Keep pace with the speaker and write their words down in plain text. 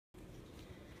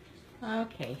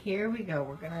Okay, here we go.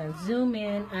 We're going to zoom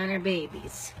in on our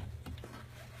babies.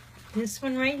 This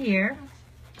one right here,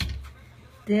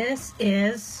 this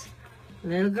is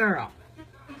little girl.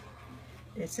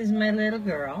 This is my little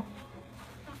girl.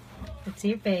 Let's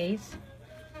see her face.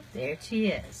 There she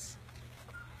is.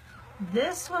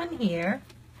 This one here,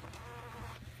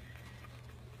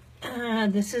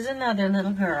 this is another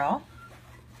little girl.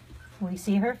 We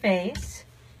see her face.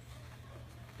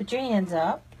 Put your hands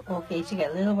up. Okay, she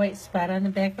got a little white spot on the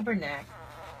back of her neck.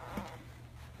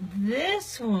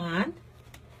 This one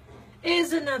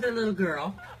is another little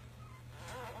girl.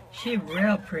 She's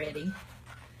real pretty.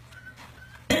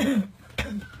 Getting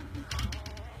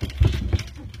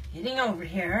over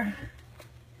here.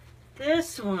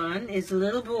 This one is a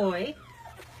little boy.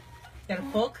 Got a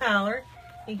full collar.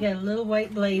 He got a little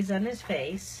white blaze on his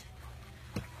face.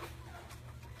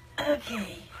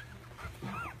 Okay.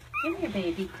 Come here,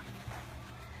 baby.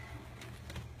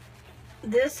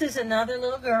 This is another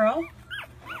little girl.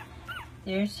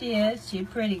 There she is. She's a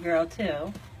pretty girl,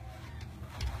 too.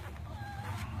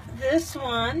 This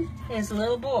one is a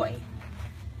little boy.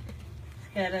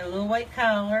 He's got a little white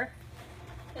collar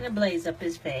and a blaze up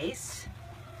his face.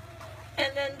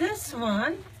 And then this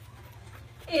one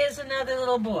is another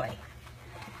little boy.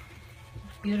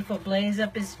 Beautiful blaze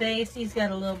up his face. He's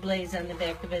got a little blaze on the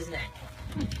back of his neck.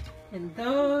 And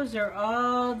those are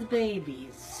all the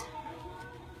babies.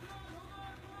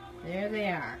 There they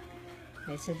are.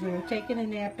 They said we were taking a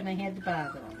nap and I had to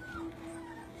bother them.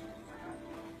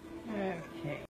 Okay.